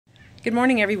Good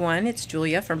morning, everyone. It's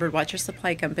Julia from Birdwatcher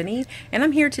Supply Company, and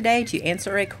I'm here today to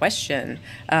answer a question.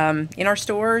 In our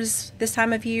stores this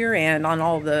time of year and on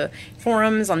all the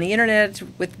forums on the internet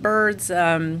with birds,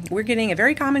 we're getting a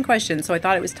very common question, so I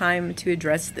thought it was time to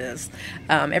address this.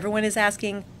 Everyone is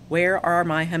asking, where are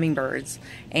my hummingbirds?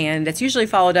 And it's usually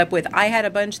followed up with, I had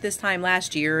a bunch this time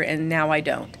last year and now I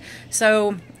don't.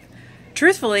 So,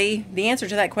 truthfully, the answer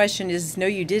to that question is no,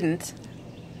 you didn't.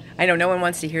 I know no one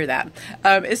wants to hear that.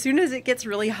 As soon as it gets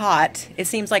really hot, it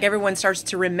seems like everyone starts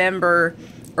to remember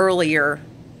earlier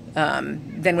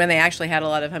than when they actually had a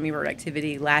lot of hummingbird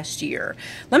activity last year.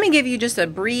 Let me give you just a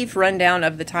brief rundown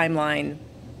of the timeline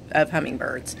of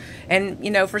hummingbirds. And,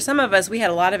 you know, for some of us, we had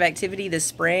a lot of activity this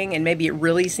spring, and maybe it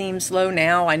really seems slow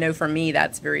now. I know for me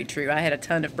that's very true. I had a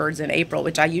ton of birds in April,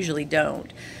 which I usually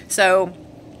don't. So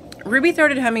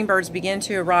ruby-throated hummingbirds begin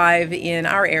to arrive in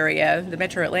our area, the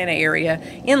metro Atlanta area,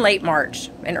 in late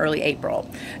March and early April.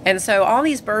 And so all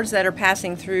these birds that are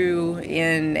passing through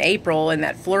in April and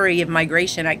that flurry of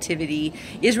migration activity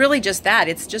is really just that.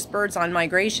 It's just birds on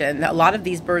migration. A lot of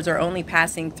these birds are only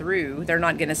passing through. They're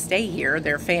not going to stay here.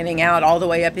 They're fanning out all the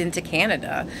way up into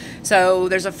Canada. So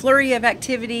there's a flurry of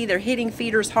activity. They're hitting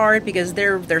feeders hard because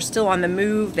they're still on the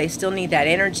move. They still need that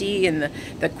energy and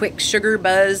the quick sugar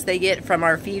buzz they get from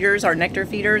our feeders, our nectar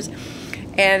feeders,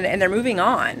 and they're moving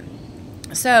on.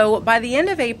 So by the end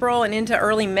of April and into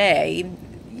early May,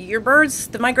 your birds,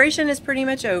 the migration is pretty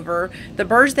much over. The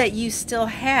birds that you still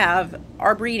have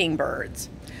are breeding birds.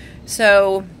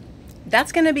 So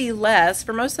that's going to be less.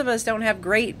 For most of us don't have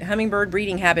great hummingbird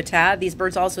breeding habitat. These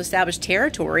birds also establish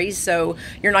territories, so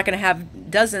you're not going to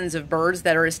have dozens of birds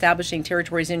that are establishing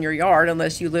territories in your yard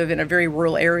unless you live in a very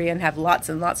rural area and have lots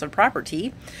and lots of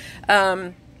property.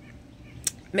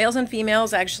 Males and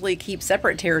females actually keep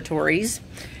separate territories,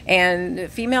 and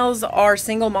females are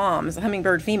single moms.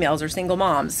 Hummingbird females are single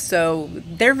moms, so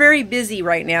they're very busy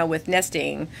right now with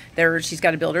nesting. She's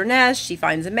got to build her nest, she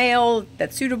finds a male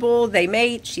that's suitable, they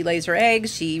mate, she lays her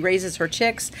eggs, she raises her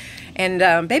chicks,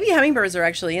 and baby hummingbirds are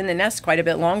actually in the nest quite a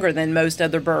bit longer than most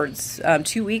other birds.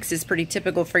 2 weeks is pretty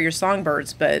typical for your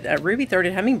songbirds, but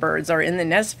ruby-throated hummingbirds are in the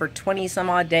nest for 20 some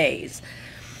odd days.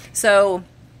 So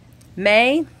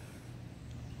May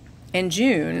and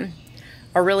June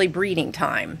are really breeding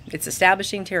time. It's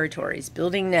establishing territories,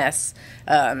 building nests,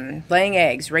 laying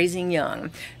eggs, raising young.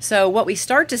 So what we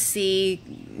start to see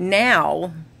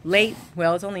now,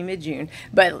 it's only mid-June,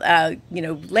 but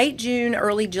late June,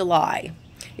 early July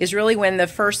is really when the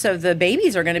first of the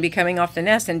babies are going to be coming off the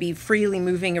nest and be freely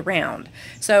moving around.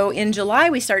 So in July,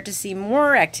 we start to see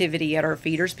more activity at our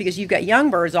feeders because you've got young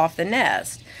birds off the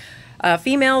nest.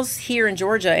 Females here in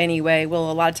Georgia, anyway,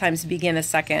 will a lot of times begin a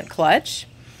second clutch,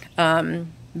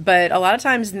 but a lot of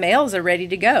times males are ready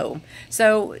to go.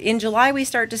 So in July, we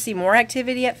start to see more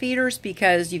activity at feeders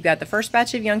because you've got the first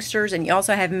batch of youngsters, and you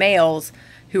also have males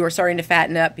who are starting to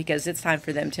fatten up because it's time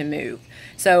for them to move.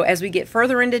 So as we get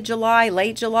further into July,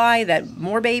 late July, that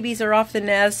more babies are off the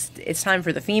nest, it's time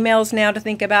for the females now to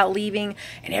think about leaving,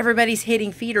 and everybody's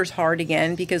hitting feeders hard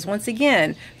again because once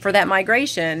again, for that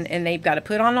migration, and they've got to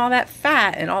put on all that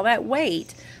fat and all that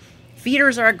weight,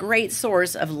 feeders are a great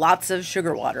source of lots of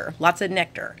sugar water, lots of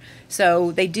nectar.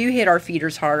 So they do hit our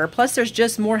feeders harder. Plus there's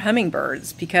just more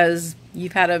hummingbirds because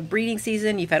you've had a breeding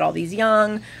season, you've had all these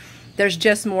young, there's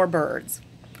just more birds.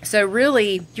 So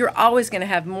really, you're always going to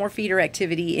have more feeder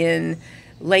activity in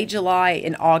late July,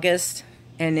 in August,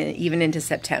 and even into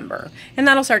September. And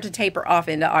that'll start to taper off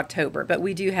into October. But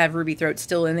we do have ruby throat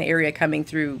still in the area coming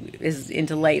through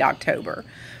into late October.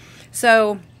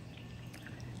 So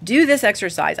do this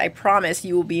exercise. I promise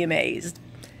you will be amazed.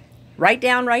 Write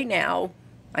down right now.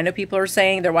 I know people are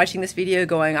saying they're watching this video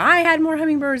going, I had more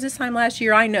hummingbirds this time last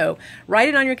year. I know. Write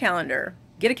it on your calendar.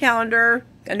 Get a calendar,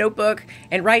 a notebook,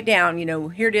 and write down,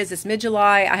 here it is, it's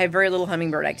mid-July, I have very little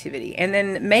hummingbird activity. And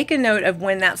then make a note of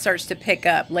when that starts to pick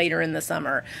up later in the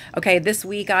summer. Okay, this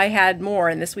week I had more,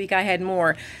 and this week I had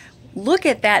more. Look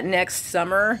at that next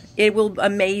summer. It will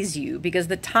amaze you because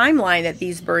the timeline that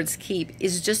these birds keep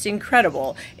is just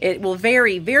incredible. It will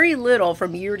vary very little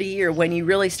from year to year when you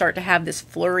really start to have this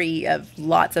flurry of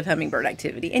lots of hummingbird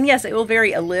activity. And yes, it will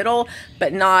vary a little,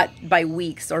 but not by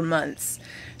weeks or months.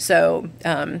 So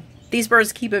these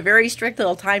birds keep a very strict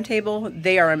little timetable.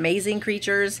 They are amazing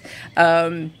creatures.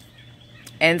 And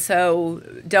so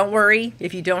don't worry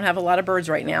if you don't have a lot of birds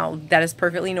right now. That is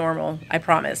perfectly normal, I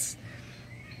promise.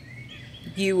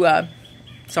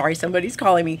 Sorry, somebody's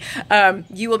calling me.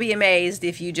 You will be amazed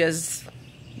if you just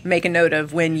make a note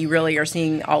of when you really are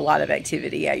seeing a lot of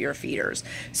activity at your feeders.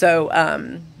 So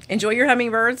enjoy your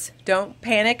hummingbirds. Don't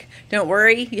panic. Don't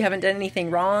worry. You haven't done anything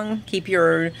wrong. Keep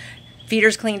your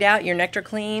Feeders cleaned out, your nectar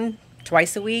clean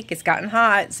twice a week. It's gotten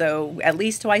hot, so at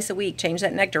least twice a week, change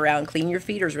that nectar out and clean your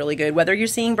feeders really good, whether you're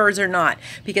seeing birds or not,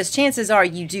 because chances are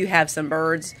you do have some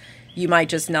birds. You might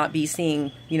just not be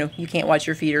seeing, you can't watch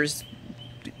your feeders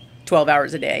 12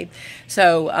 hours a day.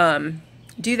 So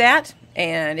do that.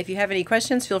 And if you have any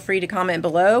questions, feel free to comment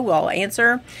below. We'll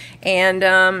answer. And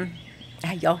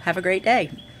y'all have a great day.